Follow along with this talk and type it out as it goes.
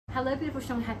Hello beautiful,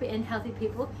 strong, happy and healthy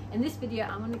people. In this video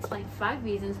I'm going to explain 5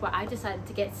 reasons why I decided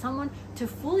to get someone to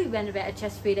fully renovate a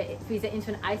chest freezer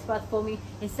into an ice bath for me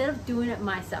instead of doing it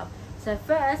myself. So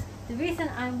first, the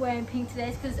reason I'm wearing pink today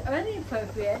is because it's only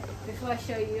appropriate before I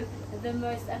show you the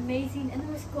most amazing and the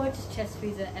most gorgeous chest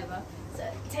freezer ever.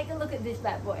 So take a look at this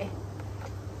bad boy.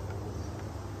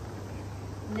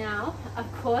 Now,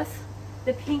 of course,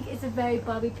 the pink is a very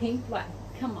Barbie pink. Right,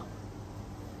 come on.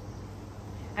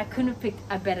 I couldn't have picked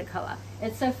a better color.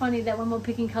 It's so funny that when we're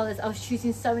picking colors, I was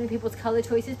choosing so many people's color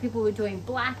choices. People were doing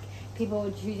black, people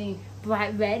were choosing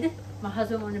bright red. My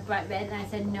husband wanted bright red, and I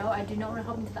said no, I do not want to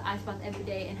hop into the ice bath every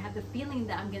day and have the feeling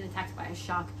that I'm getting attacked by a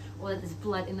shark or that there's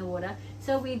blood in the water.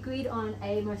 So we agreed on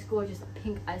a most gorgeous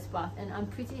pink ice bath, and I'm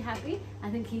pretty happy. I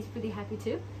think he's pretty happy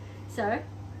too. So,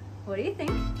 what do you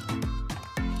think?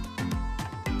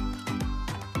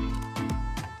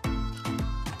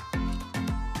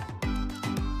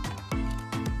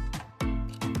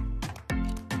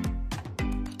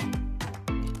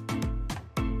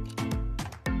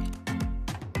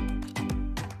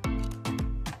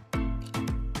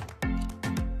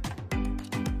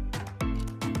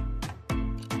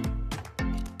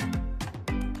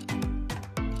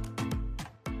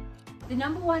 The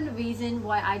number one reason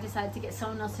why I decided to get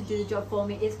someone else to do the job for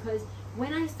me is because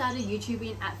when I started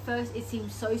YouTubing, at first it seemed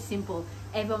so simple.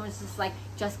 Everyone was just like,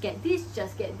 just get this,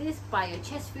 buy your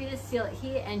chest freezer, seal it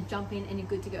here and jump in and you're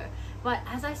good to go. But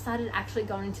as I started actually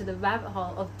going into the rabbit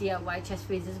hole of DIY chest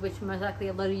freezers, which most likely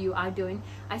a lot of you are doing,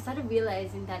 I started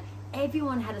realizing that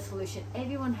everyone had a solution,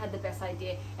 everyone had the best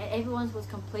idea, and everyone's was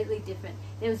completely different.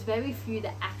 There was very few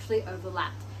that actually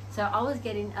overlapped. So I was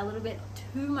getting a little bit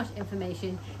too much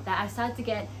information that I started to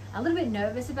get a little bit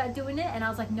nervous about doing it, and I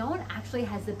was like, no one actually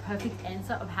has the perfect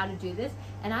answer of how to do this,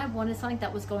 and I wanted something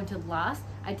that was going to last.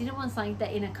 I didn't want something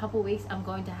that in a couple weeks I'm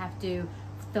going to have to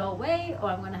throw away,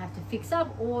 or I'm going to have to fix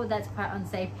up, or that's quite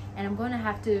unsafe and I'm going to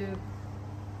have to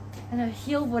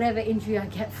heal whatever injury I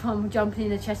get from jumping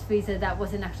in a chest freezer that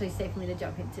wasn't actually safe for me to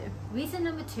jump into. Reason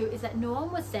number 2 is that no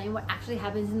one was saying what actually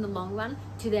happens in the long run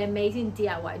to their amazing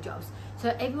DIY jobs.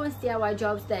 So everyone's DIY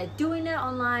jobs, they're doing it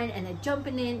online and they're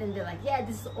jumping in and they're like, yeah,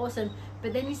 this is awesome.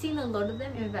 But then you've seen a lot of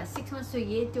them in about 6 months to a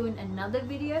year doing another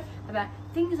video about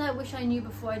things I wish I knew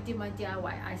before I did my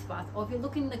DIY ice bath. Or if you're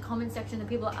looking in the comment section, the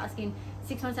people are asking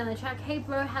 6 months down the track, hey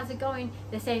bro, how's it going?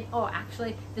 They're saying, oh,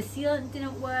 actually the sealant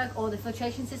didn't work, or the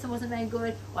filtration system wasn't very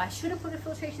good, or I should have put a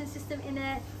filtration system in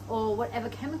it, or whatever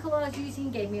chemical I was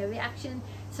using gave me a reaction.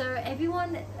 So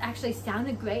everyone actually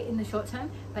sounded great in the short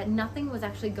term, but nothing was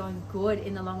actually going good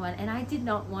in the long run. And I did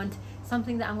not want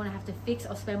something that I'm going to have to fix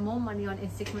or spend more money on in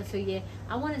 6 months to a year.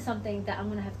 I wanted something that I'm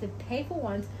going to have to pay for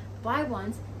once, buy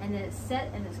once, and then it's set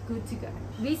and it's good to go.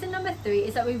 Reason number 3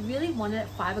 is that we really wanted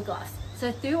fiberglass.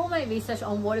 So through all my research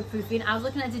on waterproofing, I was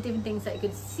looking at the different things that you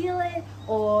could seal it,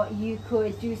 or you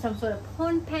could do some sort of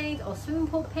pond paint or swimming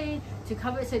pool paint to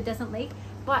cover it so it doesn't leak.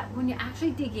 But when you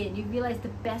actually dig in, you realize the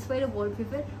best way to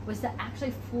waterproof it was to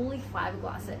actually fully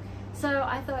fiberglass it. So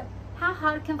I thought, how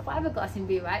hard can fiberglassing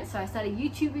be, right? So I started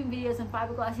YouTubing videos on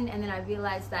fiberglassing, and then I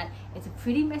realized that it's a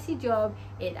pretty messy job.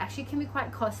 It actually can be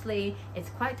quite costly, it's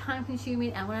quite time consuming,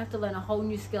 and I'm gonna have to learn a whole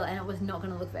new skill, and it was not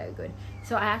gonna look very good.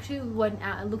 So I actually went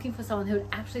out and looking for someone who would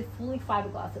actually fully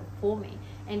fiberglass it for me.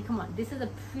 And come on, this is a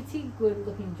pretty good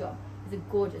looking job. It's a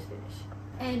gorgeous finish.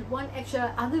 And one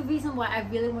extra other reason why I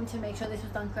really wanted to make sure this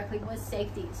was done correctly was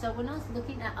safety. So when I was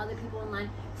looking at other people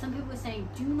online, some people were saying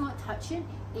do not touch it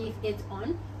if it's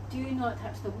on. Do not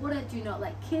touch the water, do not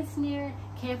let kids near it,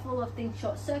 careful of things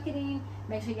short circuiting,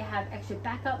 make sure you have extra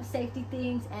backup safety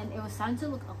things, and it was starting to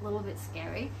look a little bit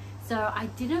scary. So I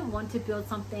didn't want to build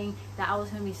something that I was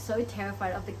going to be so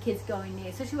terrified of the kids going near,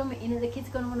 especially when we're in it, the kids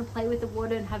are going to want to play with the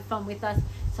water and have fun with us.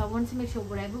 So I wanted to make sure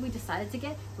whatever we decided to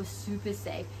get was super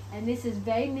safe. And this is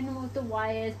very minimal with the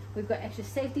wires. We've got extra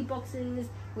safety boxes.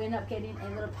 We end up getting a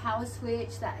little power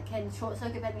switch that can short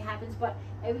circuit if anything happens, but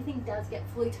everything does get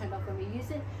fully turned off when we use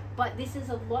it. But this is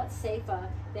a lot safer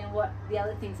than what the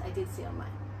other things I did see online.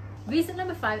 Reason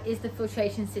number 5 is the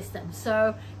filtration system.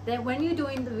 So that when you're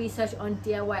doing the research on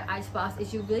DIY ice baths,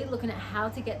 is you're really looking at how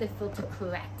to get the filter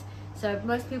correct. So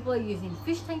most people are using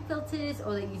fish tank filters,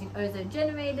 or they're using ozone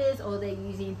generators, or they're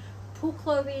using pool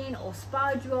chlorine or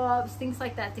spa drops, things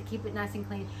like that to keep it nice and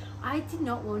clean. I did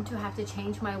not want to have to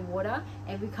change my water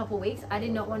every couple of weeks. I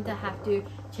did not want to have to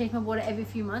change my water every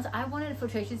few months. I wanted a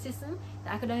filtration system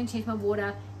that I could only change my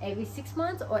water every 6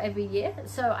 months or every year.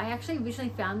 So I actually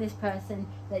originally found this person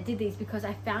that did these because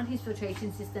I found his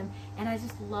filtration system and I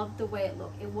just loved the way it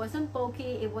looked. It wasn't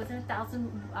bulky, it wasn't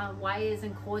 1,000 wires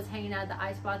and cords hanging out of the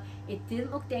ice bath. It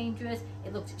didn't look dangerous,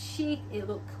 it looked chic, it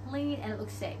looked clean, and it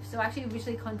looked safe. So I actually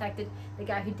originally contacted the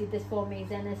guy who did this for me,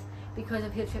 Dennis, because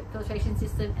of his filtration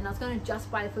system, and I was going to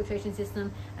just buy the filtration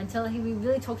system until we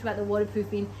really talked about the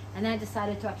waterproofing, and then I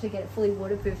decided to actually get it fully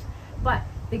waterproofed. But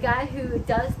the guy who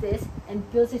does this and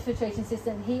builds his filtration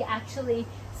system, he actually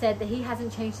said that he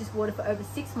hasn't changed his water for over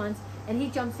 6 months, and he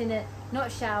jumps in it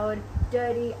not showered,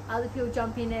 dirty, other people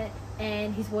jump in it,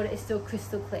 and his water is still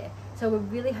crystal clear. So we're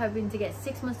really hoping to get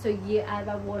 6 months to a year out of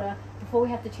our water before we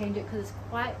have to change it, because it's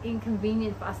quite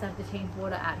inconvenient for us to have to change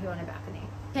water out here on a balcony.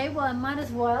 Okay, well, I might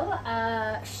as well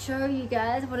show you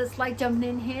guys what it's like jumping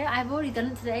in here. I've already done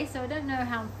it today, so I don't know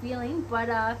how I'm feeling, but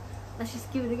let's just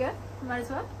give it a go. Might as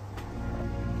well.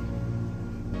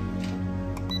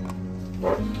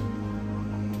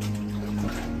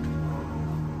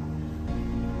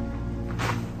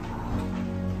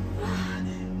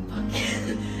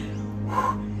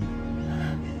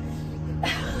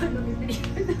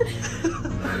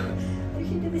 We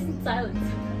should do this in silence.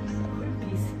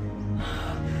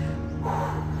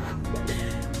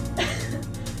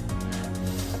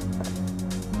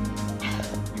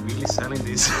 You're really selling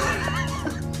this.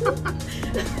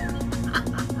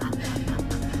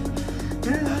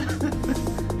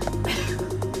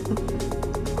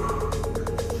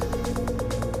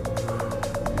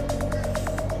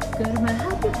 Go to my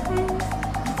happy place,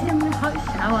 take my hot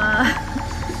shower.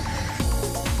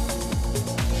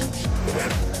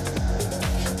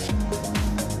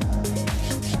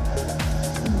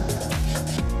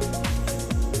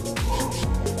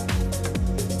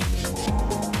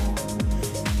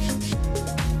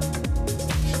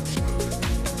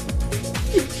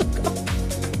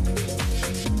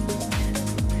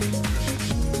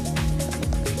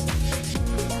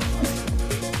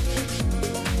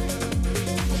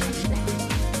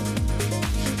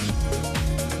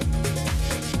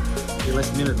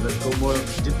 Last minute, let's go more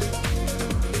deep.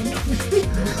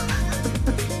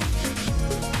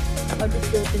 I'll just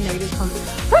deal with the negative comments.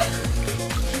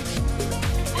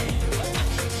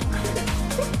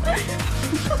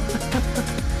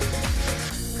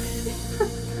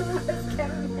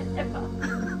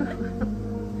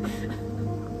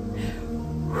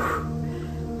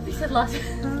 We said last.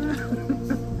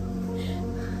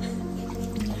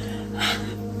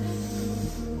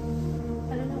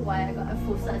 Why I got a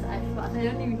full-size ice bath. I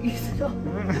don't even use it all. I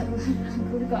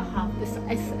could have got half the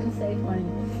size and saved money.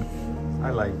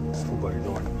 I like full body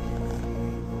door.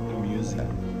 I'm using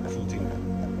a full thing.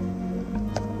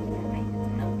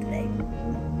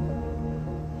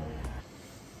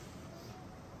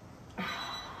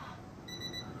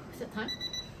 Is it time?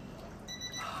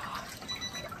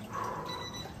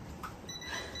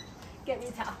 Get me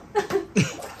a towel.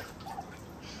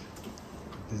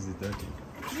 This is dirty.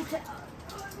 Get me a towel.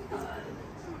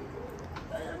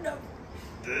 No.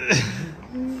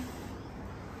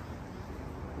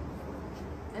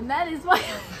 And that is why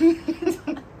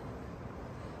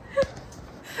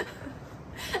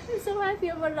I'm so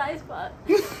happy I'm on an ice bath.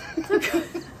 So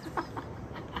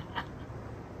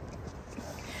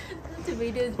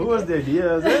good. Who was the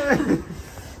idea?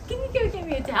 Can you go get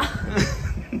me a towel?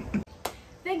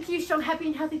 Thank you, strong, happy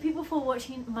and healthy people, for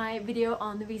watching my video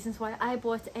on the reasons why I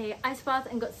bought a ice bath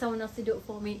and got someone else to do it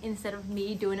for me instead of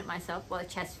me doing it myself. Well, a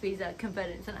chest freezer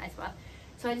converted into an ice bath.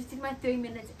 So I just did my 3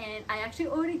 minutes, and I actually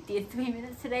already did 3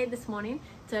 minutes today, this morning.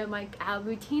 So our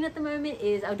routine at the moment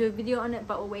is I'll do a video on it,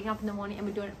 but we're waking up in the morning and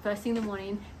we're doing it first thing in the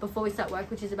morning before we start work,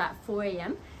 which is about 4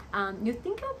 AM. You'd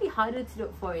think it would be harder to do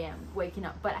it 4 AM waking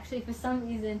up, but actually for some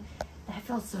reason that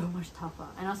felt so much tougher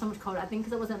and I was so much colder. I think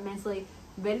because I wasn't mentally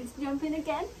ready to jump in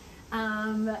again.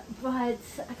 But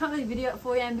I can't really video at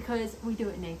 4 AM because we do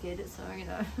it naked, so you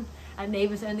know, our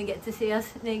neighbours only get to see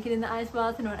us naked in the ice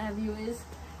bath and not our viewers.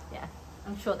 Yeah,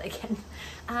 I'm sure they can.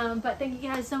 But thank you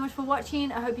guys so much for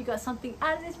watching. I hope you got something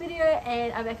out of this video,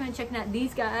 and I recommend checking out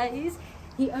these guys.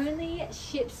 He only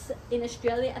ships in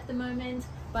Australia at the moment,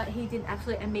 but he did an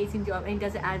absolutely amazing job and he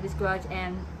does it out of his garage,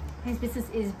 and his business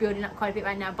is building up quite a bit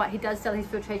right now, but he does sell his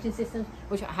filtration systems,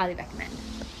 which I highly recommend.